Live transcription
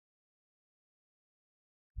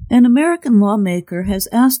An American lawmaker has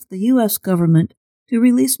asked the U.S. government to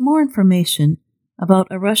release more information about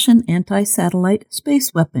a Russian anti-satellite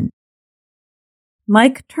space weapon.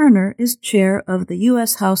 Mike Turner is chair of the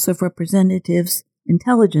U.S. House of Representatives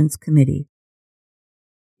Intelligence Committee.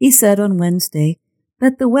 He said on Wednesday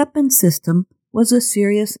that the weapon system was a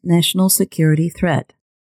serious national security threat.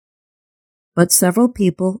 But several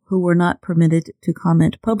people who were not permitted to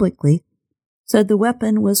comment publicly said the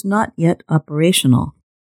weapon was not yet operational.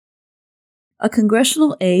 A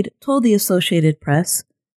congressional aide told the Associated Press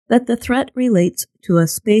that the threat relates to a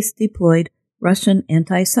space-deployed Russian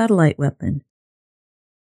anti-satellite weapon.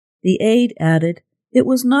 The aide added it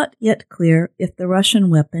was not yet clear if the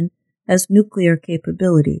Russian weapon has nuclear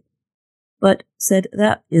capability, but said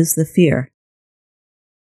that is the fear.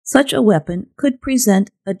 Such a weapon could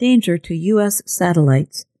present a danger to U.S.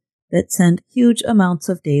 satellites that send huge amounts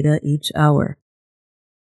of data each hour.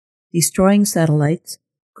 Destroying satellites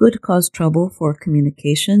could cause trouble for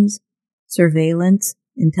communications, surveillance,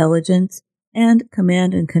 intelligence, and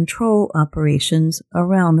command and control operations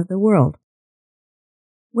around the world.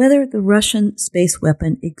 Whether the Russian space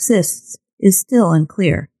weapon exists is still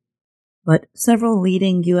unclear, but several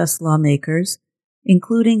leading U.S. lawmakers,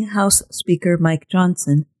 including House Speaker Mike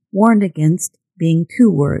Johnson, warned against being too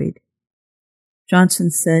worried. Johnson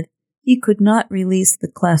said he could not release the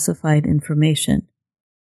classified information.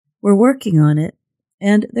 We're working on it,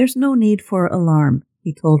 and there's no need for alarm,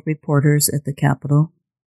 he told reporters at the Capitol.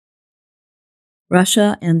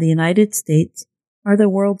 Russia and the United States are the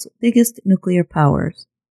world's biggest nuclear powers.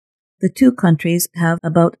 The two countries have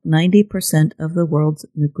about 90% of the world's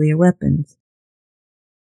nuclear weapons.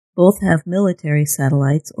 Both have military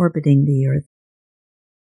satellites orbiting the Earth.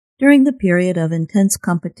 During the period of intense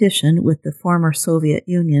competition with the former Soviet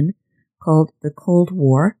Union, called the Cold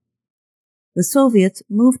War, the Soviets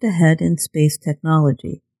moved ahead in space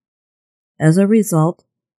technology. As a result,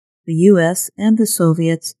 the U.S. and the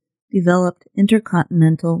Soviets developed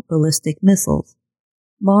intercontinental ballistic missiles,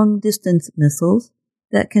 long-distance missiles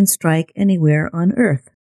that can strike anywhere on Earth.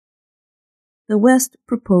 The West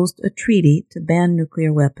proposed a treaty to ban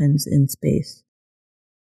nuclear weapons in space.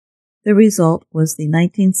 The result was the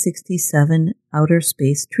 1967 Outer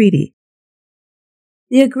Space Treaty.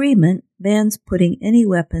 The agreement bans putting any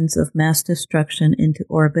weapons of mass destruction into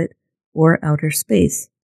orbit or outer space.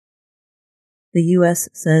 The U.S.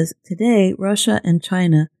 says today Russia and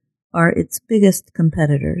China are its biggest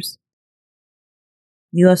competitors.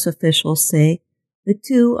 U.S. officials say the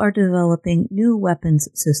two are developing new weapons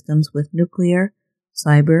systems with nuclear,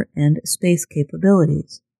 cyber, and space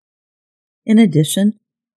capabilities. In addition,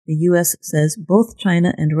 the U.S. says both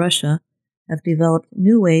China and Russia have developed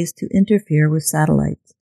new ways to interfere with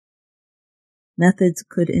satellites. Methods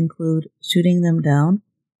could include shooting them down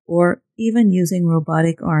or even using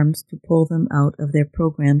robotic arms to pull them out of their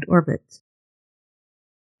programmed orbits.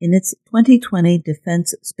 In its 2020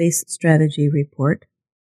 Defense Space Strategy report,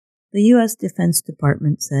 the U.S. Defense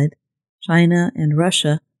Department said China and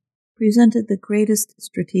Russia presented the greatest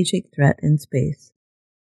strategic threat in space.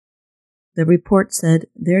 The report said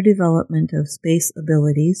their development of space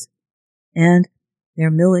abilities and their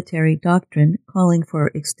military doctrine calling for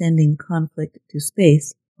extending conflict to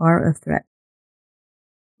space are a threat.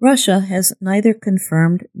 Russia has neither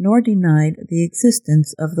confirmed nor denied the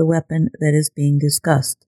existence of the weapon that is being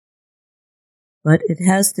discussed, but it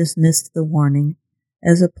has dismissed the warning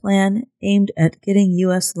as a plan aimed at getting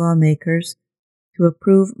U.S. lawmakers to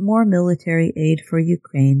approve more military aid for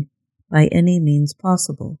Ukraine by any means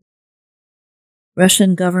possible.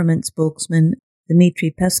 Russian government spokesman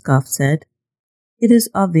Dmitry Peskov said, "It is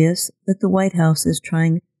obvious that the White House is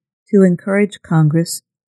trying to encourage Congress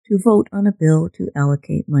to vote on a bill to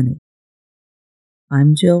allocate money."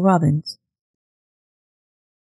 I'm Jill Robbins.